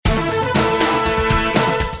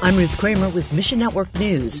I'm Ruth Kramer with Mission Network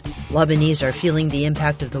News. Lebanese are feeling the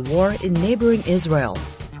impact of the war in neighboring Israel.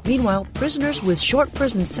 Meanwhile, prisoners with short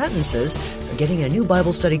prison sentences are getting a new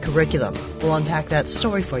Bible study curriculum. We'll unpack that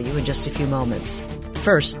story for you in just a few moments.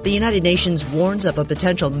 First, the United Nations warns of a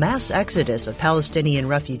potential mass exodus of Palestinian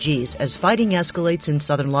refugees as fighting escalates in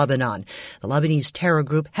southern Lebanon. The Lebanese terror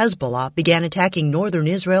group Hezbollah began attacking northern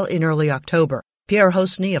Israel in early October. Pierre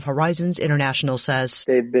Hosny of Horizons International says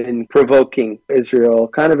they've been provoking Israel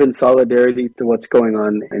kind of in solidarity to what's going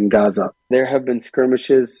on in Gaza. There have been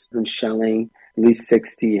skirmishes and shelling. At least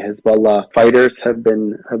 60 Hezbollah fighters have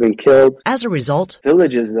been killed. As a result,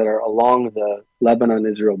 villages that are along the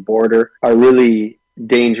Lebanon-Israel border are really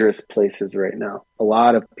dangerous places right now. A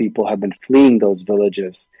lot of people have been fleeing those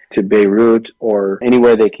villages to Beirut or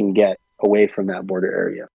anywhere they can get away from that border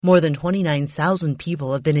area. More than 29,000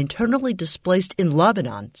 people have been internally displaced in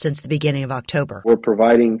Lebanon since the beginning of October. We're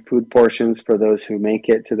providing food portions for those who make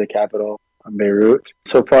it to the capital, Beirut.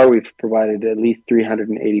 So far, we've provided at least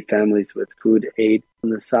 380 families with food aid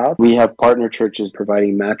in the south. We have partner churches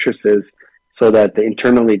providing mattresses so that the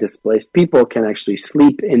internally displaced people can actually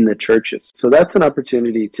sleep in the churches. So that's an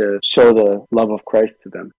opportunity to show the love of Christ to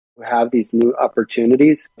them. We have these new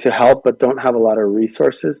opportunities to help, but don't have a lot of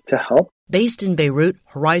resources to help. Based in Beirut,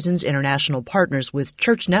 Horizons International partners with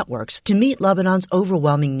church networks to meet Lebanon's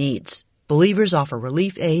overwhelming needs. Believers offer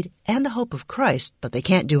relief aid and the hope of Christ, but they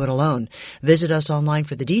can't do it alone. Visit us online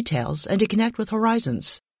for the details and to connect with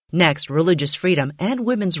Horizons. Next, religious freedom and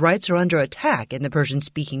women's rights are under attack in the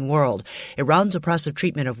Persian-speaking world. Iran's oppressive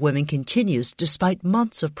treatment of women continues despite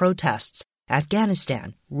months of protests.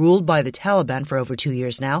 Afghanistan, ruled by the Taliban for over 2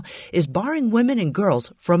 years now, is barring women and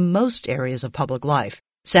girls from most areas of public life.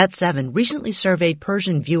 Sat7 recently surveyed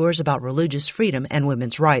Persian viewers about religious freedom and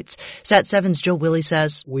women's rights. Sat7's Joe Willey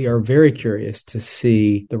says, we are very curious to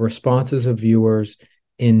see the responses of viewers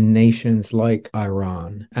in nations like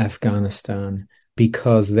Iran, Afghanistan,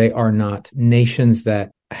 because they are not nations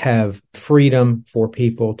that have freedom for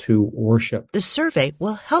people to worship. The survey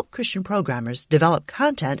will help Christian programmers develop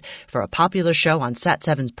content for a popular show on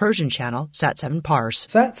Sat7's Persian channel, Sat7 Pars.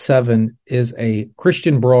 Sat7 is a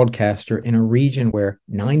Christian broadcaster in a region where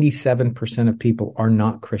 97% of people are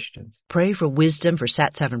not Christians. Pray for wisdom for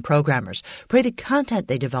Sat7 programmers. Pray the content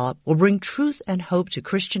they develop will bring truth and hope to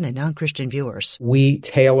Christian and non-Christian viewers. We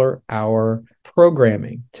tailor our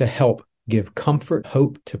programming to help give comfort,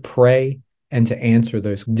 hope, to pray, and to answer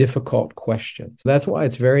those difficult questions. That's why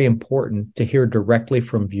it's very important to hear directly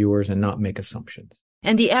from viewers and not make assumptions.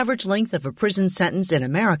 And the average length of a prison sentence in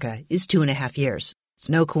America is 2.5 years. It's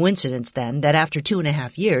no coincidence, then, that after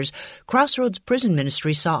 2.5 years, Crossroads Prison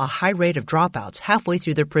Ministry saw a high rate of dropouts halfway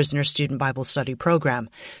through their prisoner student Bible study program.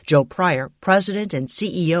 Joe Pryor, president and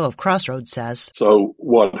CEO of Crossroads, says, so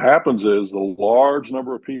what happens is the large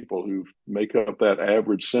number of people who make up that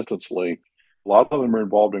average sentence length, a lot of them are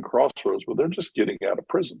involved in Crossroads, but they're just getting out of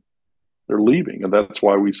prison. They're leaving, and that's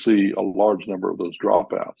why we see a large number of those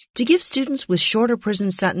dropouts. To give students with shorter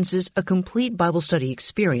prison sentences a complete Bible study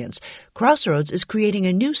experience, Crossroads is creating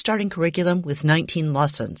a new starting curriculum with 19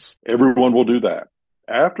 lessons. Everyone will do that.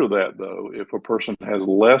 After that, though, if a person has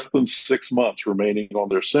less than 6 months remaining on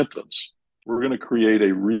their sentence, we're going to create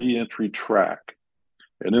a reentry track.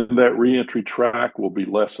 And in that reentry track will be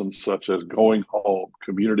lessons such as going home,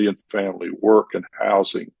 community and family, work and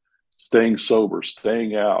housing, staying sober,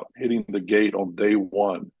 staying out, hitting the gate on day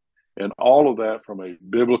one, and all of that from a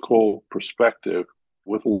biblical perspective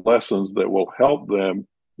with lessons that will help them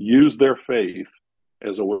use their faith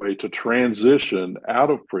as a way to transition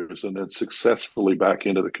out of prison and successfully back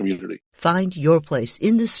into the community. Find your place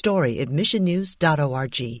in this story at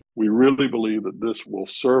missionnews.org. We really believe that this will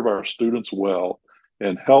serve our students well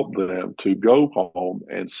and help them to go home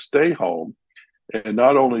and stay home and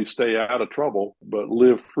not only stay out of trouble, but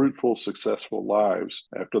live fruitful, successful lives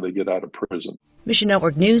after they get out of prison. Mission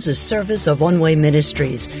Network News is service of One Way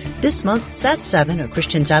Ministries. This month, Sat7, a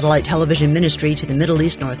Christian satellite television ministry to the Middle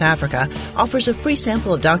East, North Africa, offers a free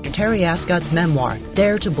sample of Dr. Terry Ascott's memoir,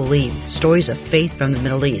 Dare to Believe, Stories of Faith from the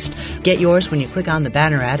Middle East. Get yours when you click on the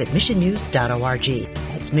banner ad at missionnews.org.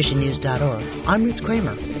 That's missionnews.org. I'm Ruth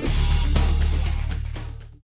Kramer.